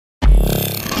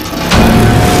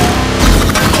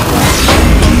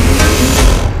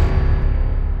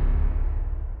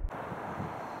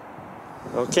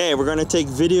Okay, we're going to take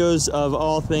videos of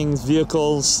all things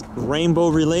vehicles rainbow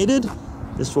related.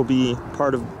 This will be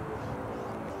part of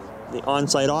the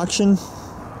on-site auction.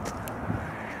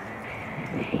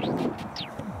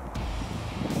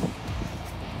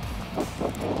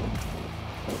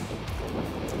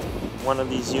 One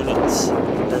of these units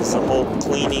has the whole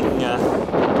cleaning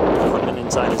equipment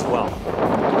inside as well.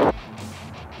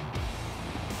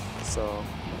 So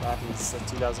that is the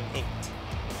 2008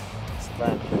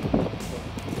 Savannah.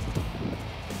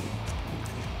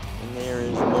 And there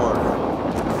is more.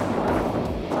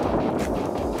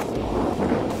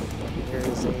 There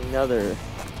is another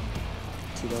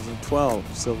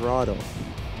 2012 Silverado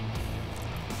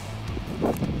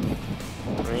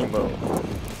Rainbow.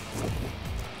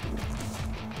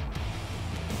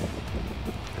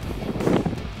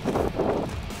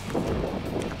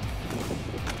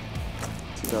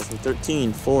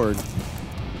 2013 Ford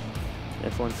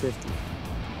F-150.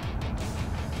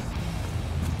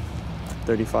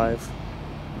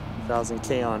 35,000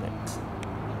 K on it.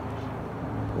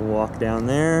 We'll walk down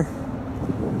there.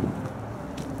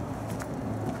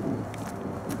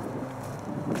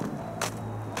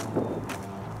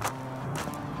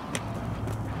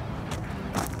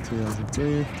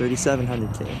 $2,003,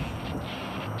 3,700 K.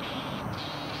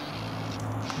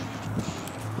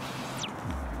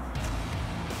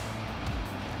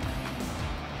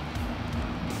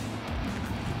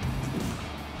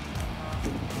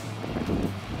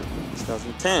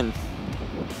 $2,010,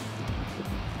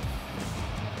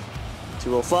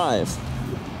 205.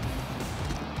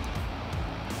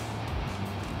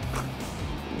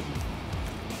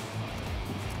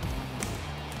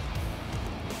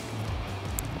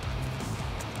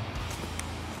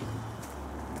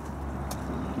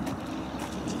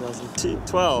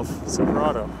 $12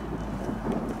 Silverado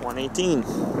 118.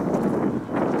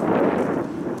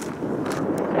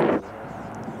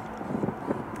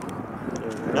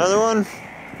 There's another one.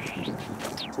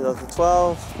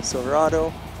 2012 Silverado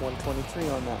 123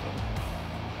 on that one.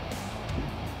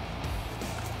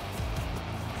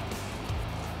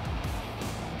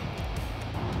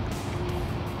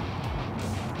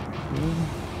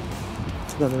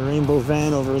 Got a rainbow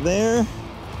van over there.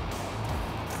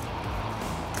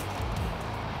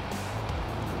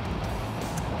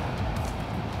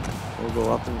 We'll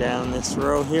go up and down this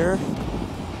row here.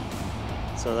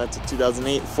 So that's a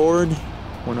 2008 Ford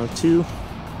 102.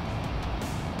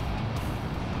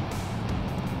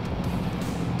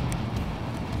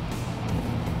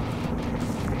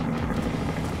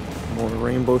 More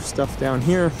rainbow stuff down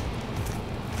here.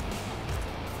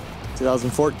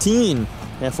 2014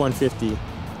 F-150,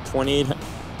 28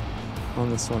 on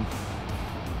this one.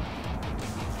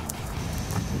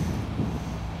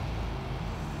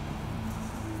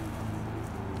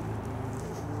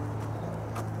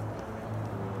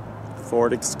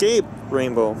 Ford Escape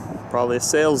Rainbow, probably a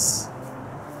sales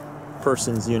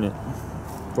person's unit.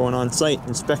 Going on site,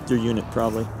 inspector unit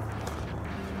probably.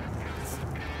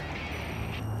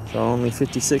 So only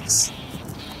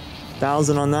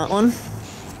 56,000 on that one.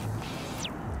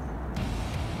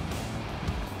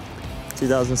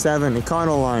 2007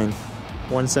 Econoline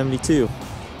 172.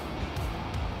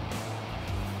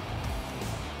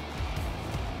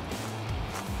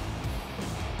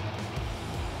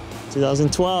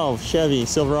 (2012) Chevy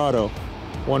Silverado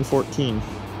 114.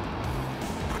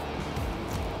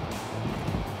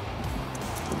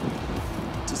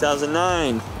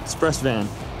 (2009) Express Van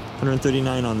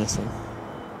 139 on this one.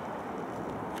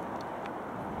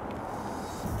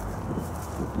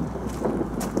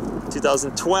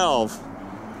 2012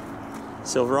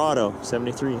 Silverado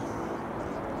 73.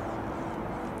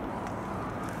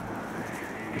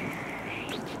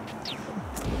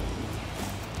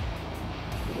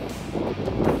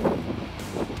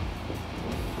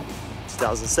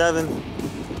 (2007)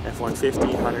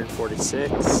 F-150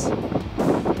 146.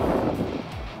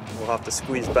 We'll have to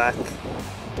squeeze back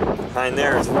behind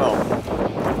there as well.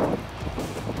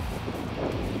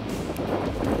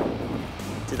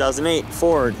 2008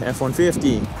 Ford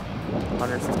F-150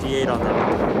 158 on that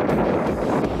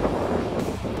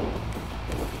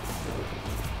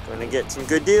one. Gonna get some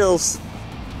good deals.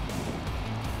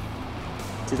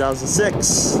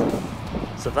 2006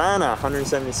 Savannah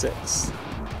 176.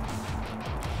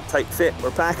 Tight fit,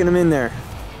 we're packing them in there.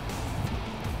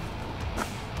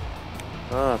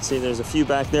 Oh, see, there's a few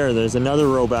back there. There's another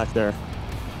row back there.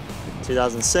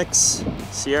 2006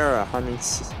 Sierra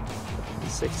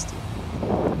 160.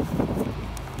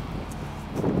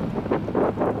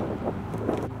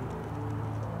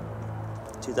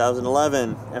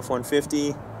 2011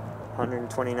 F-150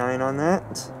 129 on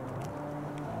that.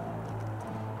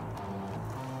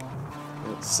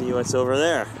 See what's over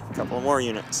there. A couple more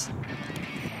units.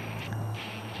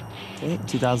 Okay,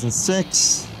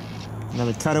 2006.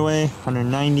 Another cutaway,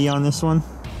 190 on this one.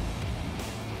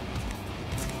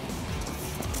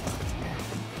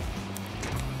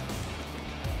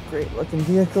 Great looking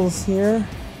vehicles here.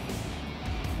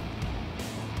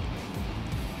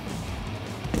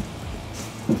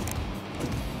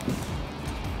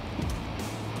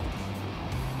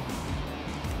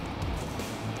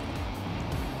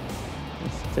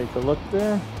 Let's take a look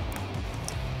there.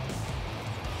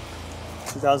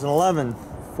 2011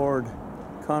 Ford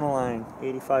Econoline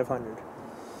 8500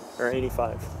 or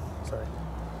 85, sorry.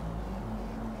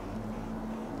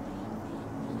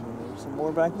 And there's some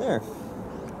more back there.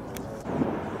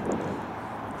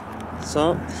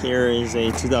 So here is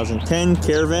a 2010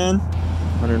 Caravan,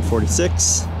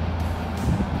 146.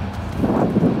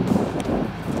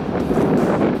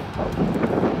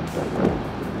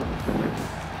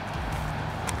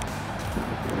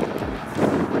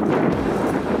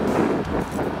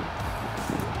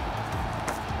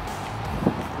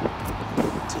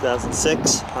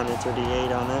 (2006)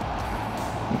 138 on it.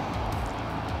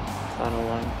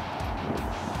 Econoline.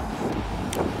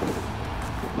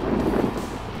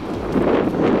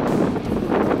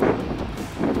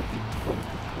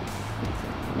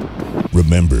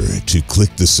 Remember to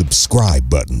click the subscribe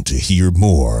button to hear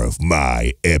more of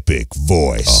my epic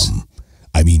voice.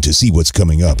 I mean to see what's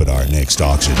coming up at our next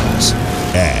auctions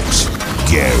at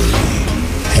Gary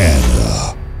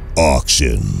Hanna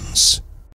Auctions.